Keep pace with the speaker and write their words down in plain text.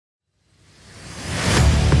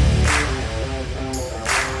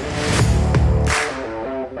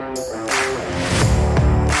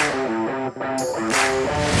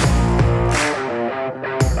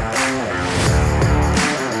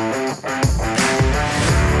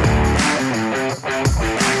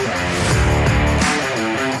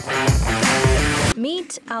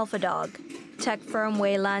AlphaDog. Tech firm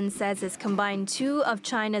Weilan says it's combined two of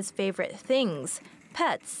China's favorite things,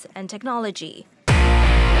 pets and technology.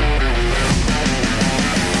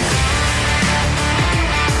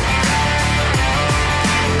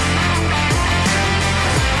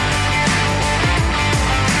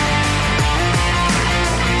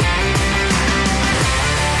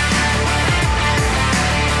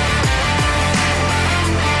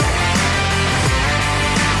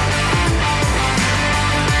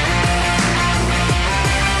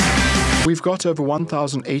 We've got over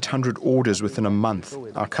 1,800 orders within a month.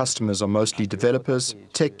 Our customers are mostly developers,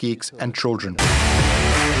 tech geeks, and children.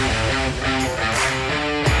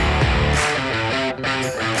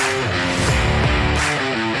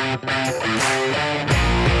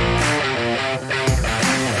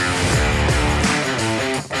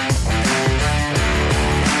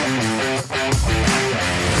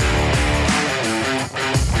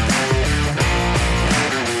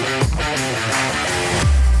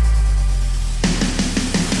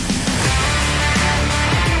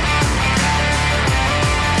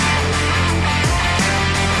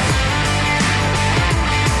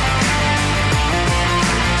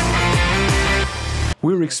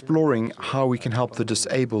 We're exploring how we can help the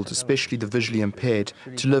disabled, especially the visually impaired,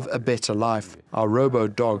 to live a better life. Our Robo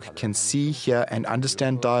Dog can see, hear, and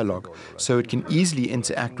understand dialogue, so it can easily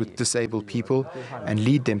interact with disabled people and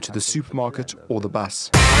lead them to the supermarket or the bus.